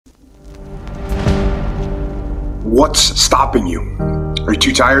What's stopping you? Are you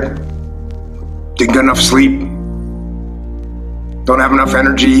too tired? Didn't get enough sleep? Don't have enough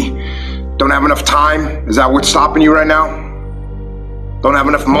energy? Don't have enough time? Is that what's stopping you right now? Don't have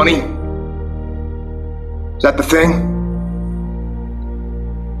enough money? Is that the thing?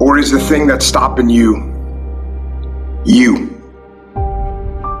 Or is the thing that's stopping you, you?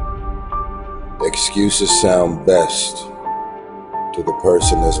 Excuses sound best to the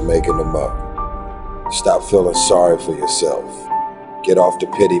person that's making them up. Stop feeling sorry for yourself. Get off the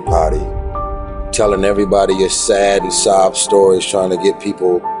pity potty. Telling everybody your sad and sob stories, trying to get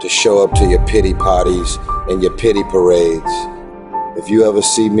people to show up to your pity potties and your pity parades. If you ever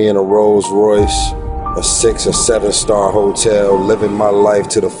see me in a Rolls Royce, a 6 or 7 star hotel, living my life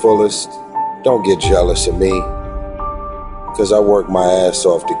to the fullest, don't get jealous of me, because I worked my ass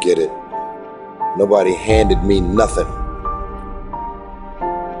off to get it. Nobody handed me nothing.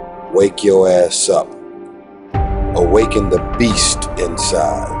 Wake your ass up. Awaken the beast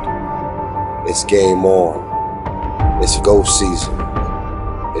inside. It's game on. It's go season.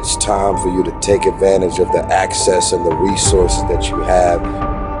 It's time for you to take advantage of the access and the resources that you have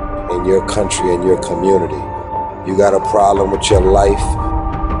in your country and your community. You got a problem with your life.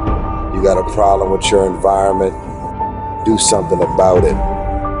 You got a problem with your environment. Do something about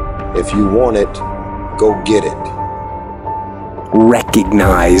it. If you want it, go get it.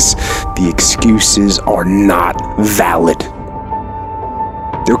 Recognize the excuses are not valid.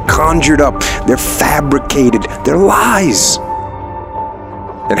 They're conjured up, they're fabricated, they're lies.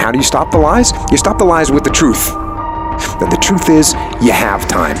 And how do you stop the lies? You stop the lies with the truth. And the truth is, you have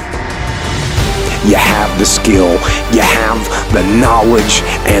time. You have the skill, you have the knowledge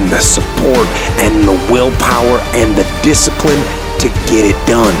and the support and the willpower and the discipline to get it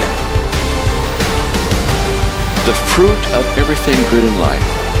done. The fruit of everything good in life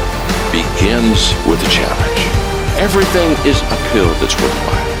begins with a challenge. Everything is uphill that's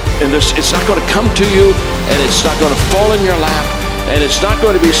worthwhile. And it's not going to come to you, and it's not going to fall in your lap, and it's not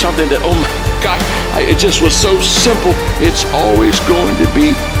going to be something that, oh my God, it just was so simple. It's always going to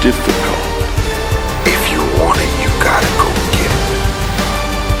be difficult. If you want it, you gotta go get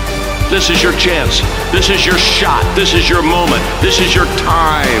it. This is your chance. This is your shot. This is your moment. This is your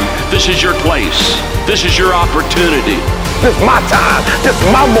time. This is your place. This is your opportunity. This is my time. This is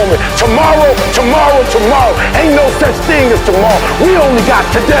my moment. Tomorrow. Ain't no such thing as tomorrow. We only got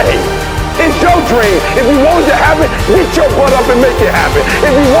today. It's your dream. If you wanted to have it, get your butt up and make it happen.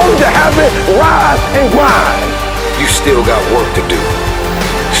 If you wanted to have it, rise and grind. You still got work to do.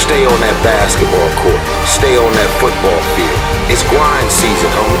 Stay on that basketball court. Stay on that football field. It's grind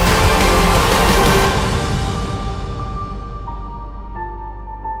season, homie.